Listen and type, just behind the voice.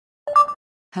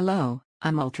Hello,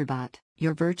 I'm Ultrabot,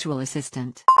 your virtual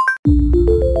assistant.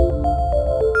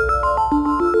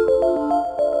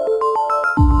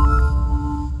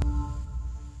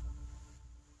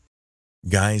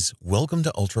 Guys, welcome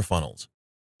to Ultrafunnels,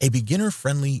 a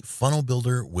beginner-friendly funnel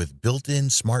builder with built-in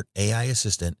smart AI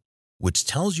assistant, which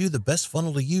tells you the best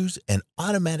funnel to use and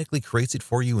automatically creates it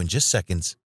for you in just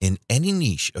seconds in any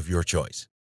niche of your choice.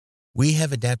 We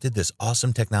have adapted this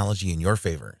awesome technology in your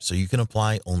favor so you can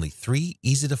apply only 3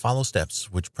 easy-to-follow steps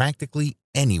which practically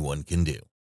anyone can do.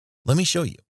 Let me show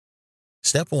you.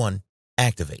 Step 1.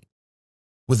 Activate.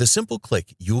 With a simple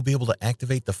click, you will be able to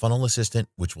activate the funnel assistant,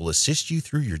 which will assist you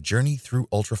through your journey through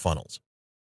Ultrafunnels.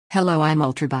 Hello, I'm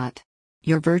Ultrabot,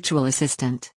 your virtual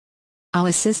assistant. I'll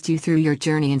assist you through your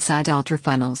journey inside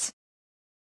Ultrafunnels.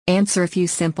 Answer a few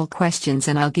simple questions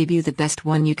and I'll give you the best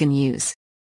one you can use.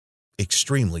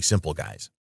 Extremely simple, guys.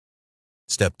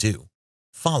 Step 2.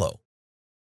 Follow.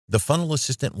 The funnel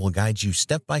assistant will guide you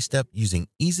step by step using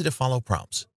easy-to-follow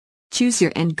prompts. Choose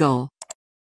your end goal.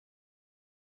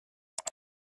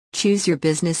 Choose your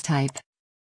business type.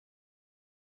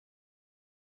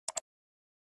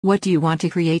 What do you want to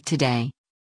create today?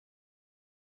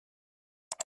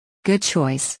 Good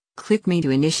choice. Click me to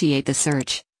initiate the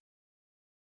search.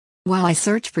 While I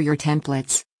search for your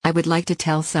templates, I would like to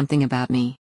tell something about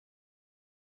me.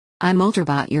 I'm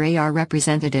Ultrabot, your AR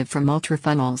representative from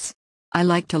Ultrafunnels. I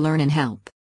like to learn and help.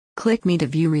 Click me to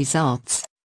view results.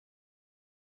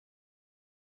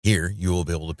 Here, you will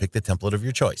be able to pick the template of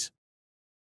your choice.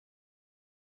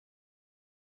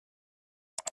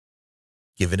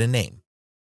 Give it a name.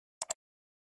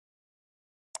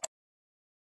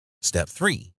 Step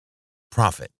 3.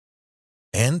 Profit.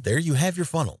 And there you have your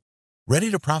funnel, ready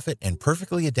to profit and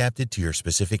perfectly adapted to your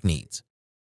specific needs.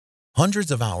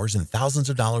 Hundreds of hours and thousands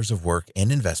of dollars of work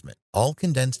and investment, all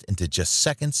condensed into just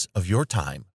seconds of your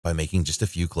time by making just a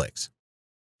few clicks.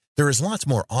 There is lots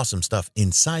more awesome stuff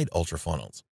inside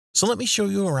Ultrafunnels, so let me show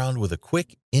you around with a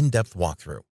quick, in-depth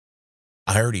walkthrough.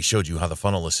 I already showed you how the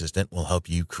funnel assistant will help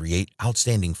you create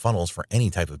outstanding funnels for any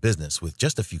type of business with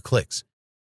just a few clicks.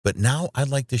 But now I'd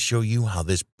like to show you how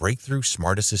this breakthrough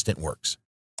smart assistant works.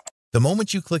 The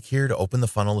moment you click here to open the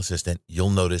funnel assistant, you'll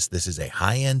notice this is a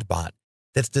high-end bot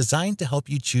that's designed to help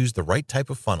you choose the right type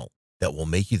of funnel that will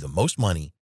make you the most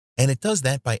money, and it does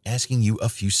that by asking you a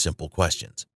few simple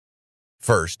questions.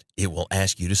 First, it will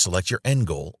ask you to select your end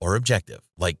goal or objective,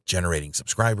 like generating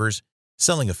subscribers,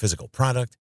 selling a physical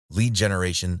product, lead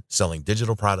generation, selling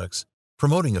digital products,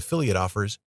 promoting affiliate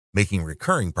offers, making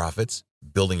recurring profits,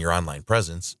 building your online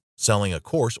presence, selling a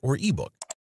course or ebook.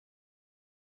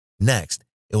 Next,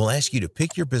 it will ask you to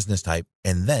pick your business type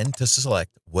and then to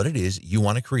select what it is you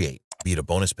want to create, be it a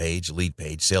bonus page, lead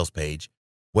page, sales page,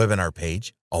 webinar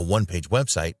page, a one-page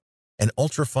website, an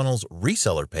Ultrafunnels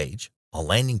reseller page, a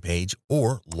landing page,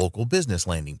 or local business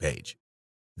landing page.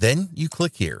 Then you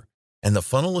click here, and the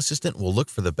funnel assistant will look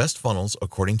for the best funnels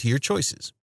according to your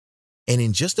choices. And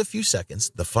in just a few seconds,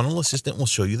 the funnel assistant will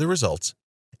show you the results,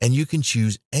 and you can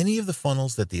choose any of the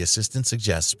funnels that the assistant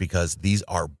suggests because these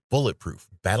are bulletproof,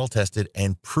 battle-tested,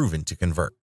 and proven to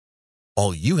convert.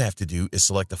 All you have to do is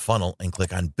select a funnel and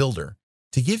click on Builder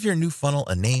to give your new funnel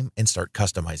a name and start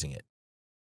customizing it.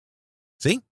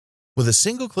 See? With a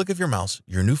single click of your mouse,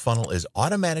 your new funnel is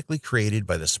automatically created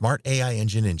by the smart AI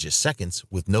engine in just seconds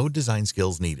with no design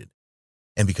skills needed.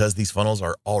 And because these funnels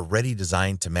are already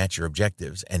designed to match your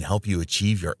objectives and help you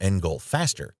achieve your end goal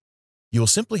faster, you will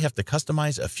simply have to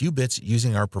customize a few bits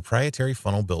using our proprietary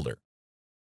funnel builder.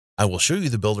 I will show you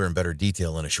the builder in better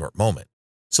detail in a short moment.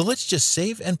 So let's just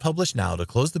save and publish now to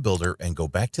close the builder and go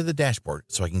back to the dashboard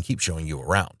so I can keep showing you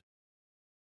around.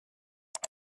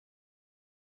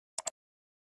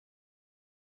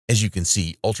 As you can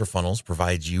see, Ultrafunnels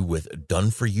provides you with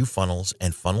done-for-you funnels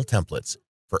and funnel templates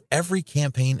for every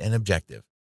campaign and objective.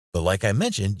 But like I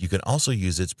mentioned, you can also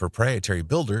use its proprietary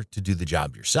builder to do the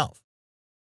job yourself.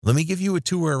 Let me give you a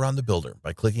tour around the builder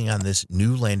by clicking on this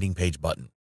new landing page button.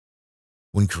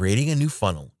 When creating a new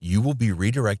funnel, you will be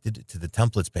redirected to the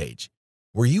templates page,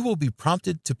 where you will be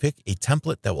prompted to pick a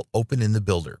template that will open in the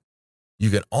builder. You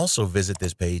can also visit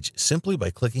this page simply by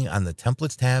clicking on the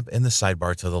templates tab in the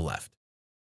sidebar to the left.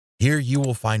 Here you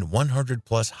will find 100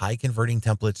 plus high converting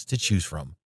templates to choose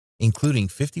from, including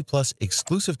 50 plus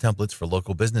exclusive templates for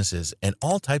local businesses and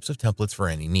all types of templates for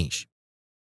any niche.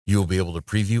 You will be able to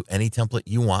preview any template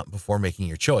you want before making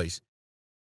your choice.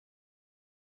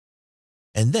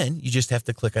 And then you just have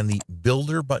to click on the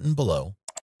Builder button below,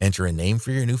 enter a name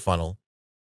for your new funnel,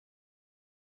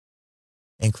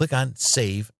 and click on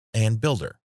Save and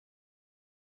Builder.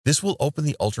 This will open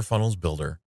the Ultrafunnels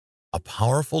builder, a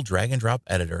powerful drag and drop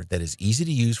editor that is easy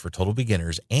to use for total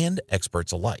beginners and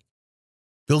experts alike.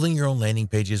 Building your own landing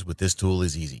pages with this tool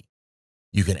is easy.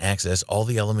 You can access all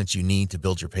the elements you need to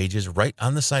build your pages right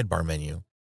on the sidebar menu,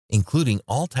 including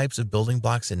all types of building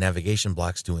blocks and navigation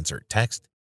blocks to insert text,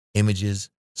 images,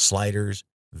 sliders,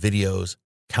 videos,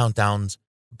 countdowns,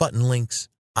 button links,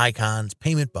 icons,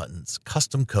 payment buttons,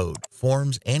 custom code,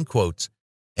 forms, and quotes,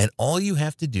 and all you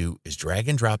have to do is drag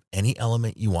and drop any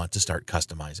element you want to start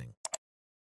customizing.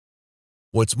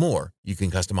 What's more, you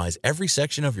can customize every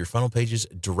section of your funnel pages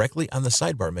directly on the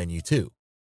sidebar menu too,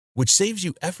 which saves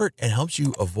you effort and helps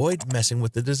you avoid messing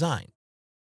with the design.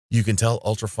 You can tell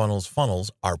Ultrafunnels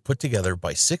funnels are put together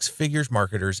by six-figure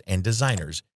marketers and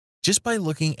designers just by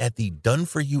looking at the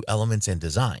done-for-you elements and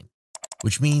design,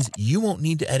 which means you won't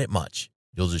need to edit much.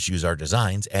 You'll just use our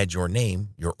designs, add your name,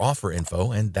 your offer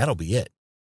info, and that'll be it.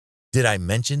 Did I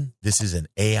mention this is an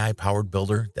AI-powered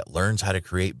builder that learns how to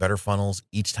create better funnels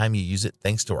each time you use it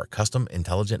thanks to our custom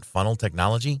intelligent funnel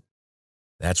technology?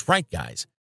 That's right, guys.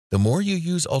 The more you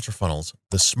use Ultrafunnels,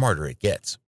 the smarter it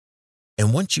gets.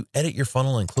 And once you edit your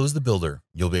funnel and close the builder,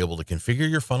 you'll be able to configure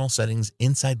your funnel settings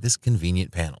inside this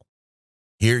convenient panel.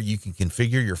 Here you can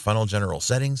configure your funnel general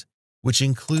settings, which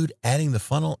include adding the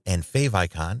funnel and fave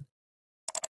icon,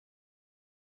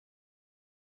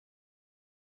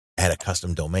 add a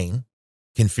custom domain,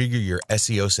 configure your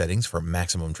SEO settings for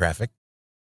maximum traffic,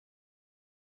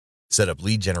 set up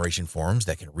lead generation forms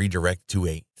that can redirect to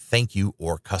a thank you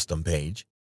or custom page,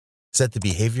 set the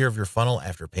behavior of your funnel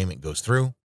after payment goes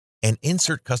through, and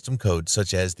insert custom code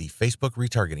such as the Facebook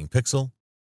retargeting pixel,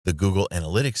 the Google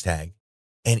Analytics tag,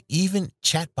 and even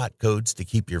chatbot codes to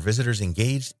keep your visitors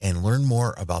engaged and learn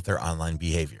more about their online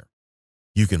behavior.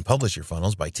 You can publish your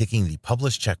funnels by ticking the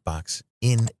Publish checkbox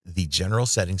in the General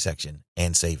Settings section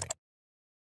and saving.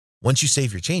 Once you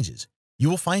save your changes, you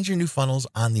will find your new funnels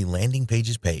on the Landing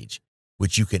Pages page,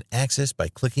 which you can access by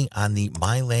clicking on the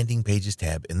My Landing Pages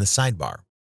tab in the sidebar.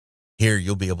 Here,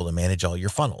 you'll be able to manage all your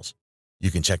funnels.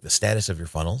 You can check the status of your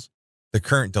funnels, the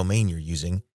current domain you're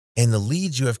using, and the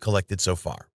leads you have collected so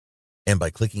far. And by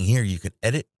clicking here, you can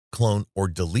edit, clone, or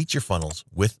delete your funnels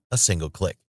with a single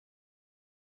click.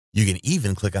 You can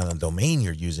even click on the domain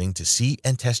you're using to see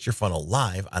and test your funnel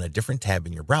live on a different tab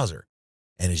in your browser.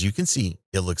 And as you can see,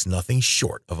 it looks nothing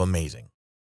short of amazing.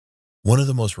 One of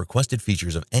the most requested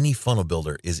features of any funnel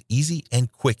builder is easy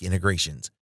and quick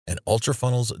integrations, and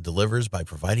Ultrafunnels delivers by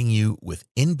providing you with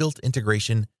inbuilt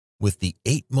integration with the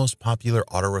 8 most popular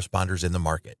autoresponders in the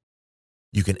market.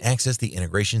 You can access the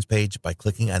integrations page by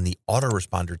clicking on the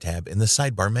Autoresponder tab in the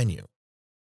sidebar menu.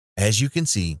 As you can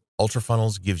see,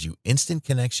 Ultrafunnels gives you instant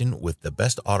connection with the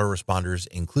best autoresponders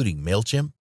including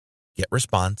MailChimp,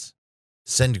 GetResponse,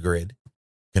 SendGrid,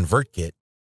 ConvertKit,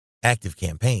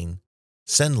 ActiveCampaign,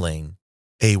 SendLane,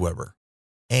 Aweber,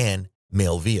 and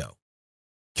MailVio.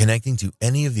 Connecting to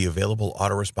any of the available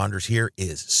autoresponders here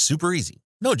is super easy,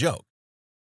 no joke.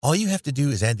 All you have to do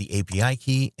is add the API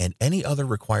key and any other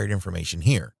required information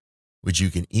here, which you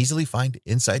can easily find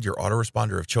inside your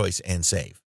autoresponder of choice and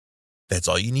save. That's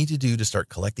all you need to do to start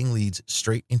collecting leads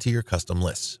straight into your custom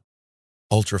lists.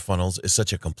 Ultrafunnels is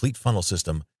such a complete funnel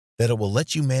system that it will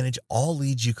let you manage all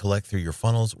leads you collect through your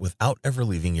funnels without ever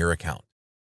leaving your account.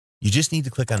 You just need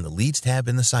to click on the Leads tab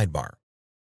in the sidebar.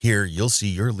 Here, you'll see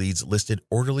your leads listed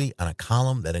orderly on a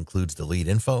column that includes the lead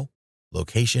info,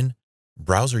 location,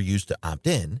 browser used to opt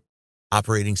in,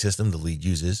 operating system the lead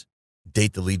uses,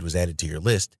 date the lead was added to your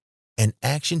list, and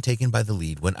action taken by the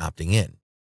lead when opting in.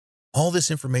 All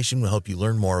this information will help you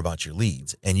learn more about your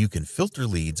leads, and you can filter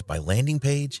leads by landing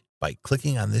page by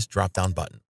clicking on this drop-down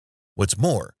button. What's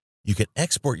more, you can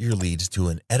export your leads to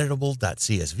an editable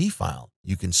 .csv file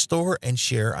you can store and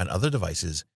share on other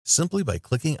devices simply by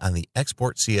clicking on the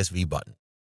Export CSV button.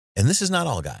 And this is not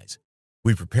all, guys.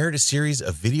 We prepared a series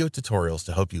of video tutorials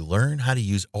to help you learn how to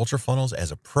use Ultrafunnels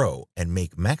as a pro and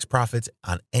make max profits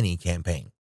on any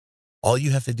campaign. All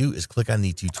you have to do is click on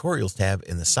the Tutorials tab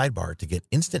in the sidebar to get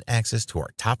instant access to our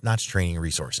top-notch training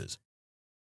resources.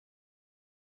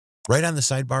 Right on the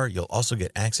sidebar, you'll also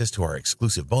get access to our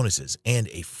exclusive bonuses and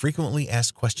a frequently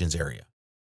asked questions area.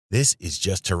 This is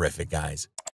just terrific, guys.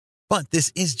 But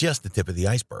this is just the tip of the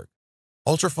iceberg.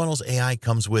 Ultrafunnels AI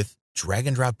comes with Drag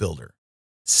and Drop Builder,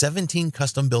 17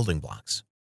 custom building blocks,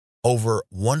 over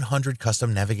 100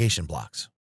 custom navigation blocks,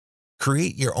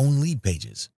 create your own lead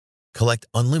pages, collect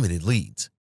unlimited leads,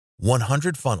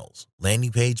 100 funnels,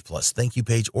 landing page plus thank you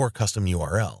page or custom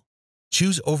URL,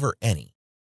 choose over any,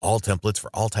 all templates for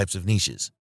all types of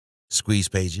niches, squeeze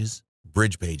pages,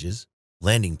 bridge pages,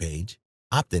 landing page,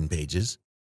 opt-in pages,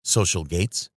 social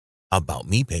gates, about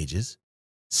me pages,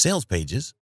 sales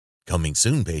pages, coming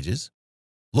soon pages,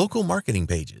 local marketing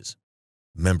pages,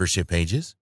 membership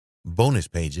pages, bonus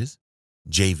pages,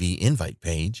 JV invite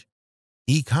page,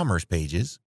 e-commerce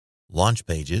pages, launch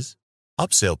pages,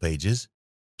 upsell pages,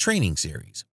 training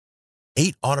series,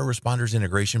 8 autoresponders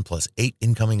integration plus 8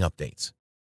 incoming updates,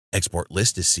 export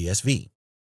list as CSV,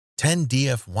 10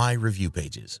 DFY review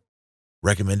pages,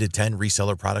 recommended 10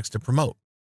 reseller products to promote,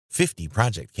 50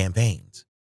 project campaigns,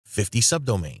 50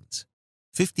 subdomains,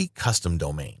 50 custom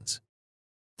domains.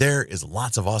 There is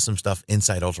lots of awesome stuff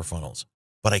inside Ultrafunnels,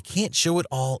 but I can't show it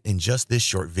all in just this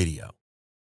short video.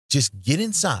 Just get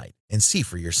inside and see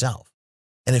for yourself.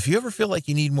 And if you ever feel like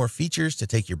you need more features to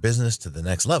take your business to the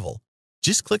next level,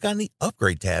 just click on the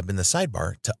Upgrade tab in the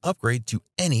sidebar to upgrade to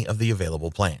any of the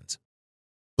available plans.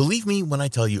 Believe me when I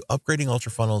tell you upgrading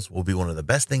Ultrafunnels will be one of the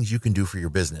best things you can do for your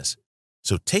business.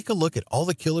 So take a look at all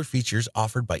the killer features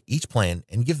offered by each plan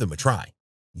and give them a try.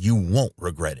 You won't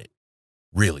regret it.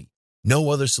 Really, no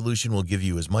other solution will give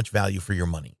you as much value for your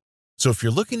money. So if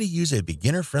you're looking to use a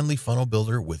beginner-friendly funnel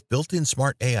builder with built-in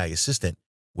smart AI assistant,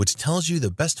 which tells you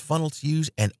the best funnel to use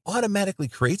and automatically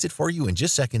creates it for you in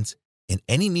just seconds in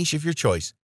any niche of your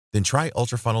choice, then try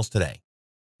Ultrafunnels today.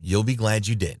 You'll be glad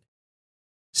you did.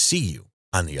 See you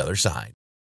on the other side.